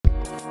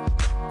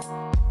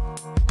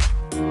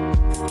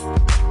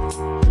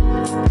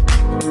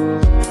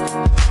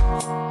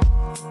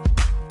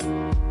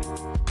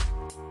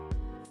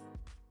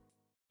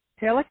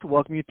to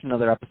welcome you to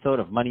another episode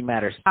of Money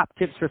Matters Top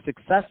Tips for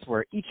Success,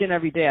 where each and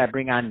every day I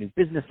bring on new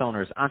business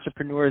owners,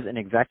 entrepreneurs, and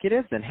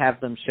executives and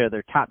have them share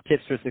their top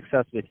tips for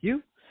success with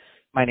you.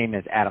 My name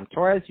is Adam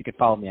Torres. You can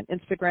follow me on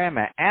Instagram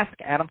at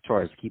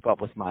AskAdamTorres. Keep up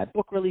with my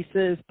book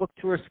releases, book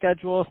tour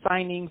schedule,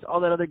 signings,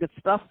 all that other good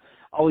stuff.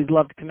 Always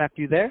love to connect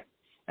you there.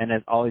 And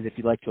as always, if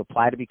you'd like to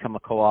apply to become a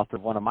co-author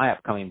of one of my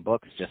upcoming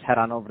books, just head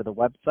on over to the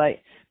website,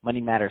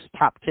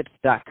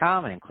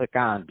 moneymatterstoptips.com, and click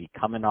on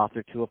Become an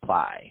Author to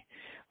apply.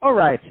 All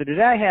right, so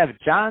today I have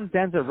John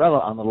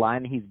Zanzarella on the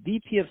line. He's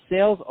VP of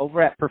Sales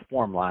over at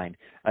PerformLine.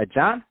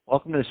 John,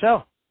 welcome to the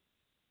show.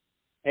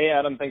 Hey,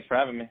 Adam. Thanks for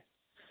having me.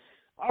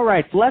 All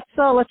right, so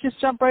let's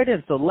just jump right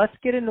in. So let's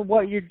get into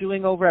what you're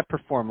doing over at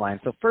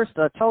PerformLine. So first,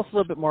 tell us a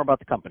little bit more about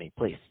the company,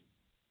 please.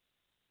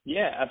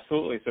 Yeah,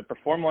 absolutely. So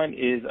PerformLine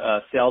is a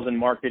sales and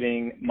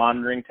marketing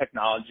monitoring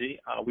technology.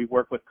 We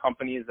work with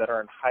companies that are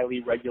in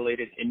highly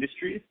regulated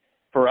industries.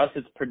 For us,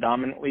 it's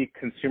predominantly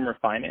consumer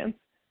finance.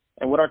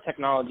 And what our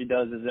technology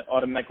does is it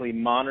automatically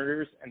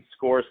monitors and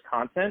scores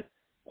content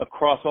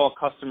across all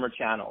customer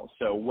channels.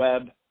 So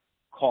web,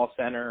 call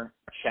center,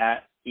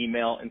 chat,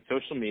 email, and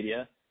social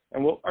media.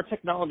 And what our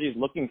technology is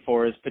looking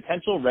for is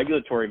potential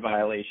regulatory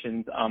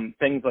violations,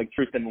 things like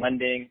truth in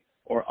lending,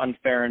 or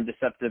unfair and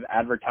deceptive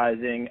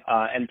advertising,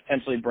 and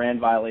potentially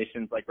brand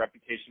violations like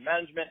reputation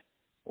management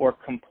or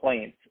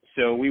complaints.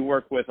 So we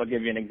work with, I'll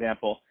give you an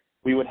example,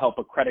 we would help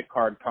a credit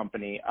card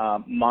company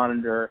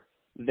monitor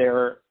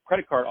their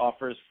credit card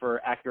offers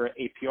for accurate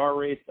APR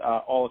rates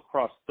all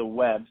across the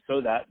web so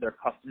that their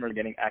customers are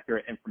getting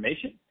accurate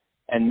information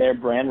and their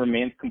brand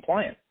remains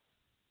compliant.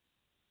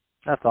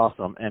 That's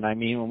awesome. And I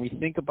mean, when we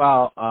think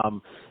about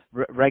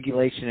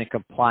regulation and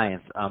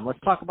compliance, let's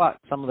talk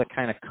about some of the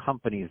kind of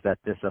companies that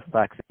this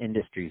affects,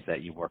 industries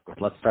that you work with.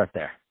 Let's start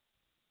there.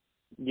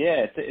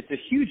 Yeah, it's a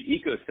huge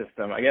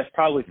ecosystem. I guess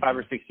probably 5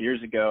 or 6 years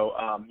ago,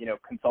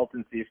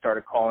 consultancies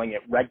started calling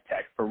it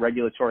RegTech for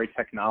regulatory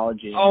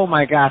technology. Oh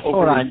my gosh,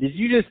 hold on. Did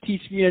you just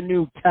teach me a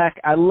new tech?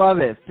 I love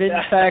it.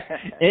 FinTech,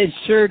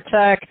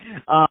 InsurTech.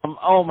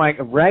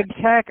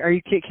 RegTech? Are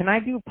you kidding? Can I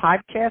do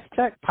podcast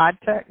tech?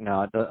 Podtech?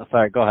 No,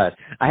 sorry, go ahead.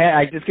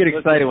 I just get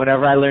excited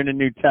whenever I learn a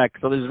new tech.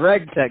 So there's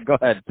RegTech. Go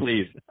ahead,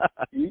 please.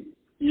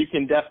 You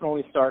can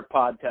definitely start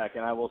PodTech,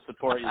 and I will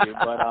support you.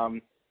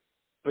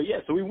 But yeah,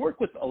 so we work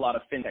with a lot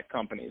of fintech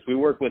companies. We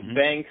work with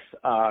banks,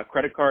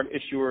 credit card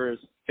issuers,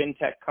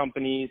 fintech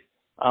companies.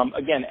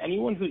 Again,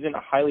 anyone who's in a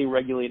highly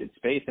regulated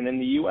space. And in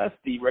the U.S.,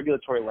 the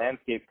regulatory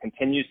landscape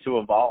continues to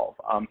evolve.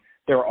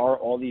 There are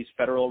all these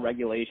federal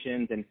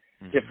regulations and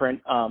different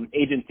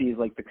agencies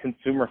like the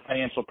Consumer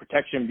Financial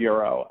Protection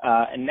Bureau.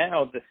 And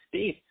now the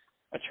state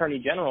attorney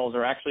generals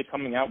are actually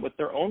coming out with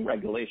their own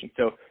regulations.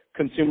 So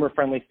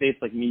consumer-friendly states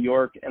like New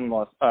York and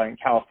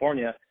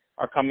California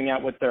are coming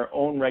out with their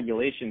own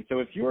regulations. So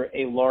if you're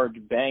a large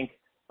bank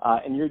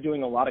and you're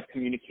doing a lot of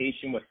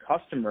communication with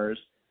customers,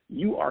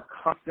 you are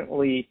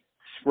constantly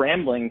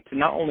scrambling to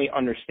not only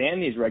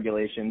understand these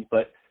regulations,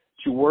 but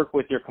to work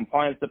with your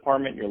compliance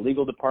department, your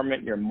legal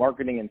department, your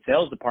marketing and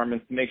sales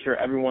departments to make sure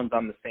everyone's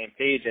on the same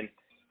page. And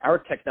our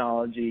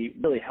technology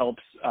really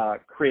helps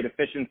create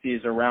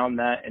efficiencies around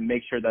that and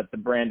make sure that the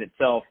brand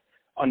itself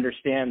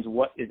understands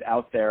what is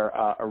out there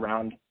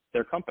around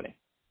their company.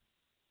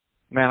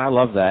 Man, I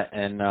love that,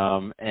 and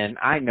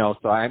I know.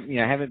 So I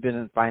haven't been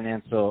in the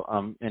financial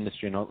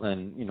industry in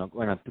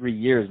going on 3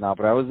 years now,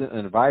 but I was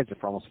an advisor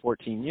for almost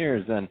 14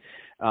 years, and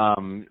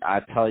I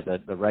tell you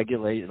that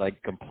the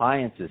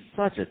compliance is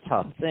such a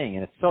tough thing,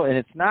 and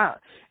it's not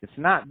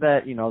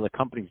that the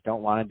companies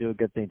don't want to do a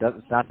good thing.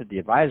 It's not that the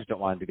advisors don't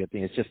want to do a good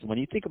thing. It's just when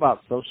you think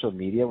about social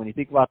media, when you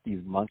think about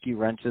these monkey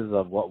wrenches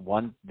of what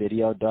one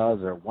video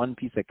does or one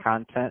piece of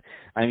content.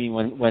 I mean,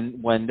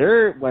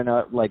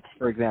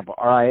 for example,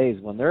 RIAs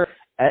when they're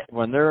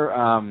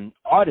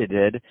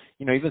audited,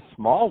 even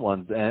small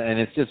ones, and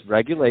it's just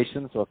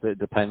regulations. So if it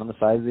depends on the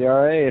size of the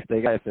RIA,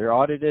 if they're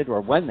audited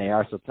or when they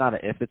are. So it's not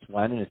if, it's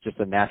when, and it's just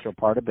a natural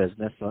part of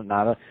business. So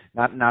not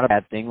a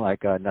bad thing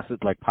like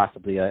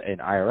possibly an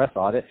IRS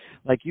audit.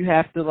 You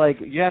have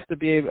to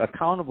be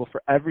accountable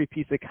for every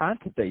piece of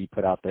content that you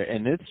put out there,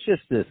 and it's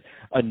just this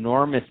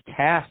enormous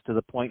task to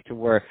the point to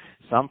where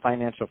some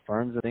financial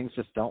firms and things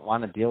just don't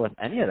want to deal with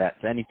any of that,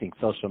 anything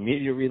social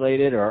media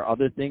related or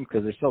other things,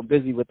 because they're so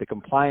busy with the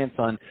compliance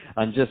on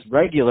just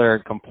regular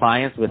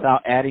compliance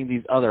without adding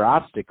these other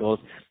obstacles.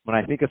 When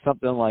I think of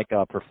something like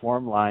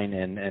PerformLine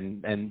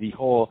and the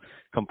whole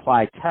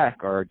Comply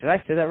Tech, or did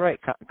I say that right?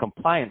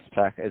 Compliance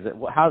Tech. Is it?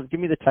 Give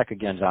me the tech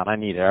again, John. I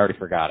need it. I already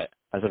forgot it.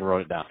 I should have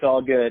wrote it down. It's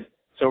all good.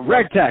 So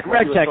RegTech,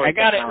 I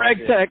got it,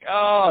 RegTech.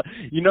 Oh,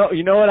 you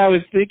know what I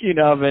was thinking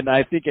of, and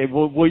I think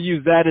we'll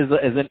use that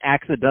as an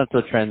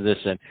accidental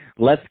transition.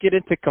 Let's get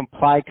into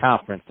Comply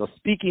Conference. So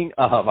speaking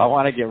of, I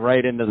want to get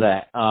right into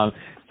that.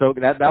 So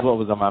that's what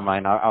was on my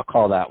mind. I'll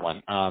call that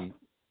one.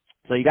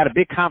 So you got a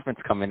big conference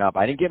coming up.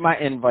 I didn't get my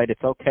invite.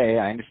 It's okay.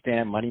 I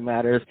understand Money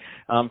Matters,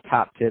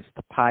 Top Tips,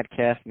 the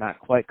podcast, not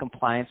quite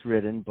compliance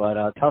ridden, but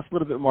tell us a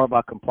little bit more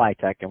about Comply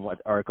Tech and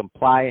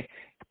Comply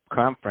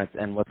Conference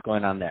and what's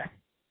going on there.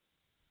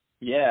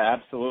 Yeah,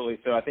 absolutely.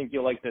 So I think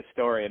you'll like this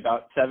story.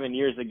 About 7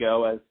 years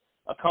ago, as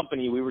a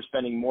company, we were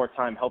spending more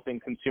time helping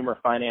consumer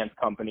finance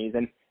companies.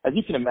 And as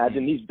you can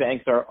imagine, these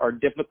banks are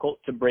difficult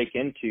to break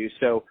into.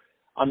 So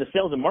on the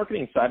sales and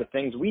marketing side of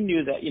things, we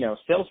knew that,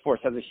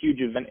 Salesforce has a huge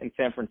event in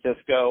San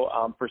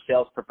Francisco for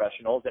sales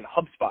professionals, and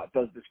HubSpot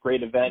does this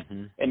great event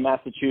in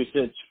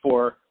Massachusetts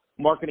for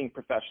marketing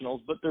professionals.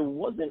 But there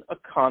wasn't a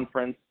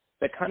conference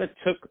that kind of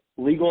took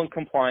legal and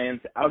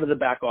compliance out of the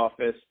back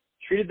office,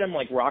 treated them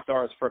like rock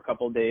stars for a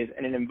couple of days,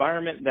 in an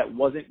environment that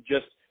wasn't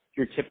just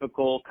your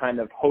typical kind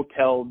of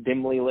hotel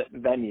dimly lit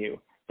venue,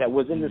 that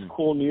was in this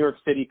cool New York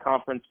City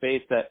conference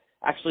space that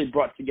actually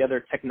brought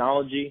together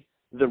technology,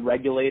 the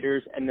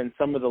regulators, and then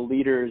some of the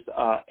leaders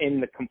in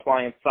the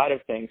compliance side of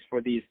things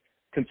for these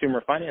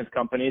consumer finance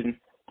companies. And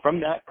from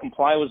that,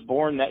 Comply was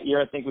born. That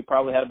year, I think we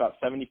probably had about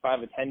 75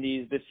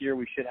 attendees. This year,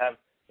 we should have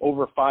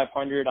over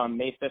 500 on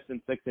May 5th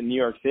and 6th in New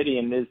York City,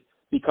 and is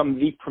become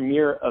the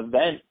premier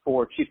event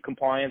for chief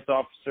compliance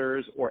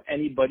officers or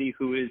anybody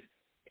who is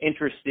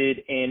interested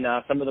in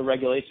some of the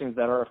regulations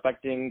that are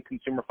affecting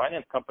consumer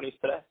finance companies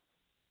today.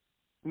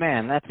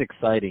 Man, that's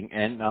exciting.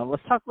 And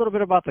let's talk a little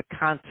bit about the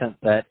content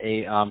that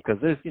because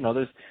there's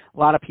a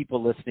lot of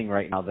people listening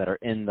right now that are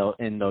in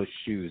those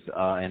shoes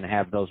and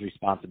have those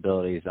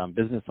responsibilities.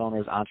 Business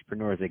owners,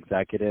 entrepreneurs,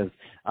 executives.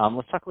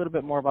 Let's talk a little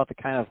bit more about the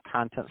kind of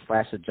content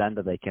 /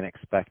 agenda they can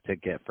expect to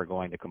get for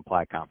going to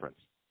Comply Conference.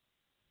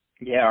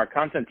 Yeah, our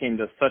content team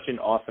does such an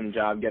awesome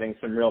job getting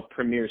some real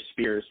premier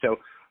speakers. So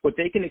what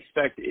they can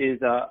expect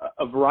is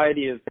a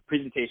variety of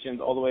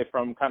presentations, all the way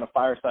from kind of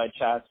fireside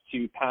chats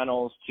to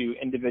panels to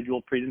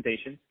individual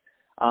presentations.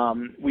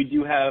 We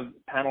do have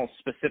panels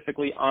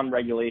specifically on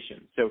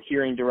regulation. So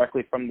hearing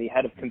directly from the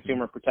head of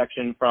consumer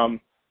protection from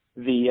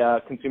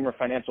the Consumer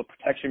Financial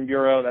Protection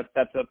Bureau,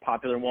 that's a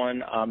popular one.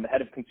 The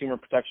head of consumer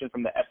protection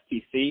from the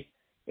FTC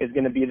is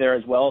going to be there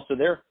as well. So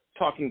they're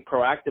talking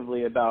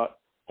proactively about,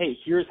 hey,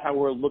 here's how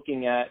we're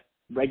looking at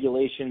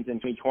regulations in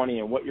 2020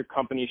 and what your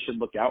company should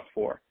look out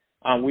for.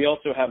 We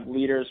also have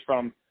leaders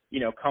from,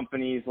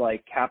 companies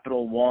like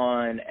Capital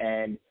One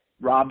and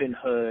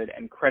Robinhood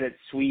and Credit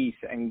Suisse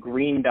and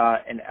Green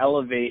Dot and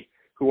Elevate,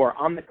 who are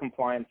on the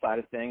compliance side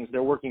of things.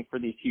 They're working for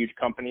these huge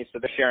companies, so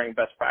they're sharing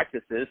best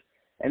practices.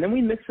 And then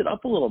we mix it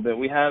up a little bit.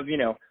 We have,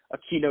 a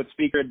keynote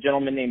speaker, a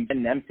gentleman named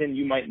Ben Nemtin.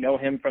 You might know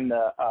him from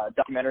the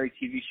documentary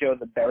TV show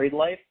The Buried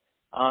Life.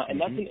 And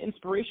that's an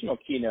inspirational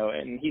keynote.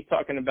 And he's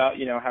talking about,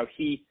 how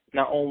he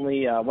not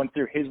only went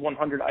through his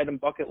 100-item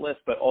bucket list,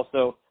 but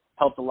also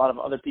helped a lot of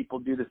other people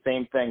do the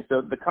same thing.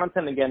 So the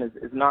content, again,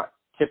 is not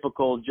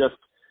typical just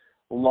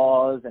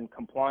laws and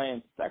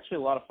compliance. It's actually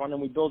a lot of fun.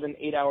 And we build in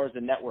 8 hours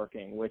of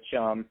networking, which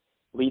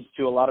leads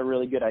to a lot of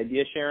really good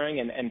idea sharing.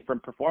 And from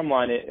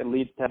PerformLine, it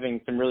leads to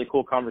having some really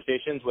cool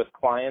conversations with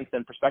clients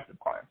and prospective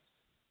clients.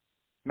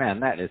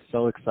 Man, that is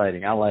so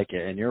exciting. I like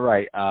it. And you're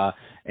right.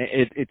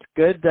 It's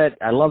good that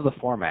I love the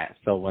format.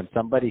 So when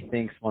somebody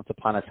thinks once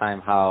upon a time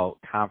how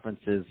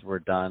conferences were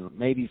done,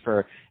 maybe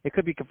it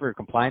could be for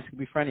compliance, it could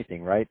be for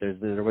anything, right?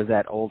 There was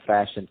that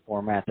old-fashioned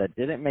format that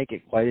didn't make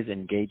it quite as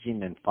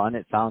engaging and fun.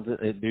 It sounds,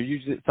 there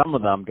usually, some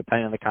of them,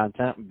 depending on the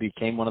content,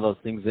 became one of those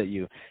things that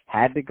you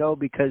had to go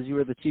because you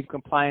were the chief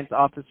compliance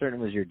officer and it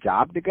was your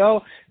job to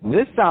go.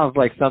 This sounds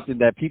like something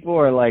that people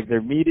are like,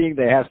 they're meeting,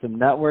 they have some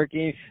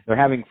networking, they're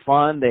having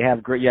fun,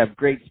 you have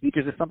great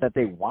speakers. It's something that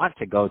they want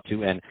to go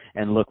to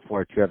and look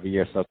forward to every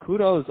year. So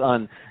kudos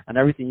on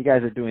everything you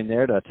guys are doing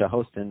there to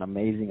host an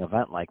amazing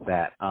event like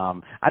that.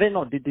 I didn't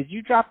know, did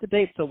you drop the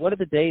dates? So what are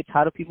the dates?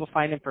 How do people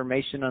find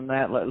information on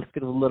that? Let's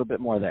get a little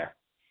bit more there.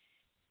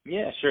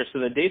 Yeah, sure. So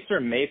the dates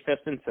are May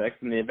 5th and 6th,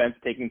 and the event's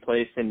taking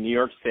place in New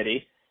York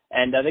City.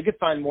 And they could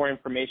find more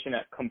information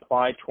at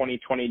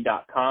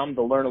comply2020.com.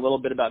 They'll learn a little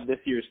bit about this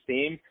year's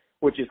theme,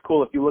 which is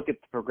cool. If you look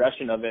at the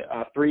progression of it,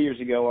 3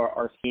 years ago,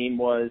 our theme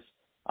was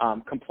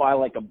Comply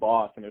Like a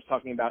Boss, and it was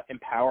talking about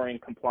empowering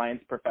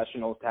compliance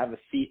professionals to have a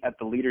seat at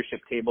the leadership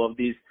table of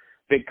these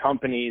big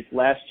companies.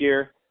 Last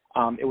year,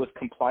 it was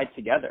Comply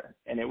Together,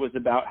 and it was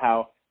about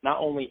how not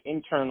only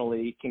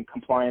internally can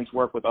compliance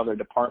work with other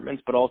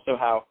departments, but also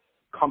how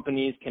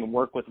companies can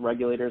work with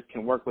regulators,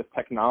 can work with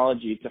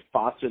technology to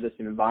foster this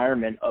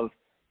environment of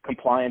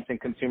compliance and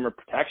consumer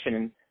protection.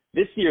 And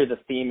this year, the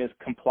theme is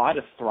Comply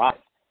to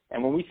Thrive.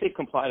 And when we say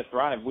Comply to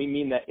Thrive, we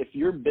mean that if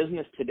your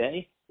business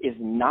today is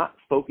not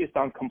focused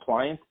on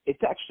compliance,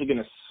 it's actually going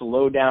to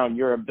slow down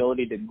your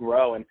ability to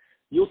grow. And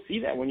you'll see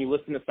that when you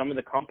listen to some of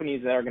the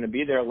companies that are going to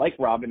be there, like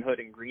Robinhood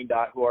and Green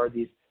Dot, who are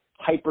these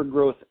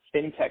hyper-growth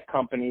fintech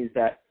companies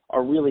that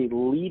are really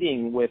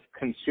leading with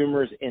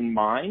consumers in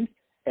mind.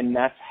 And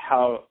that's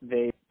how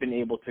they've been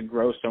able to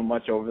grow so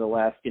much over the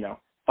last,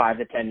 5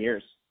 to 10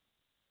 years.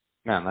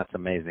 Man, that's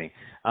amazing.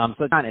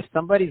 So, John, if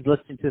somebody's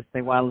listening to this and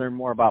they want to learn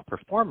more about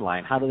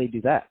PerformLine, how do they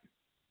do that?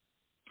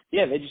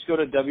 Yeah, they just go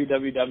to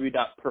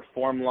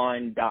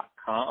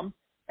www.performline.com,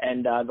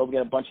 and they'll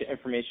get a bunch of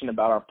information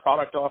about our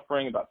product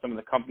offering, about some of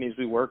the companies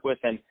we work with.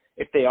 And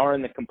if they are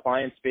in the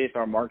compliance space,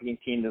 our marketing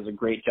team does a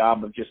great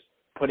job of just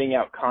putting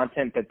out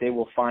content that they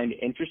will find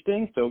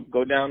interesting. So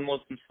go download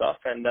some stuff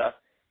and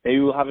maybe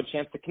we'll have a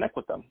chance to connect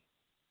with them.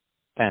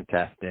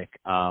 Fantastic.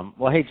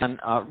 Well, hey, John,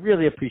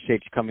 really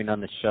appreciate you coming on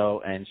the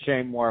show and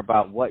sharing more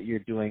about what you're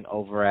doing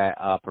over at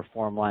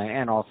PerformLine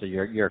and also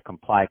your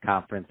Comply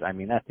conference. I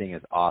mean, that thing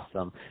is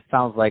awesome.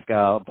 Sounds like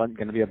going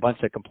to be a bunch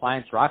of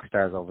compliance rock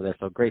stars over there,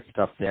 so great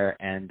stuff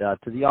there. And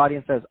to the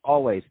audience, as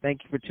always,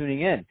 thank you for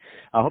tuning in.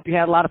 I hope you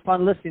had a lot of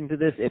fun listening to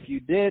this. If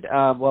you did,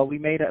 well,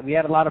 we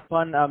had a lot of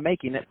fun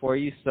making it for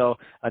you. So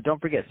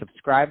don't forget,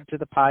 subscribe to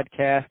the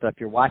podcast. If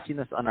you're watching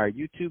this on our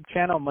YouTube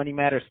channel, Money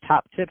Matters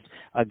Top Tips,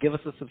 give us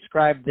a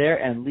subscribe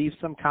there and leave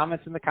some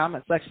comments in the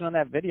comment section on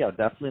that video.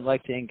 Definitely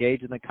like to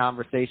engage in the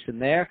conversation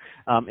there.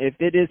 If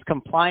it is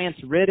compliance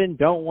ridden,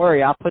 don't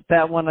worry. I'll put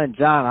that one on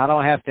John. I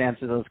don't have to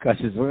answer those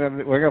questions. We're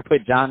gonna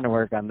put John to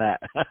work on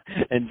that.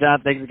 And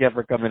John, thanks again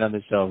for coming on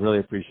the show. Really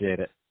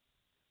appreciate it.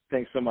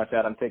 Thanks so much,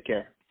 Adam. Take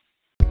care.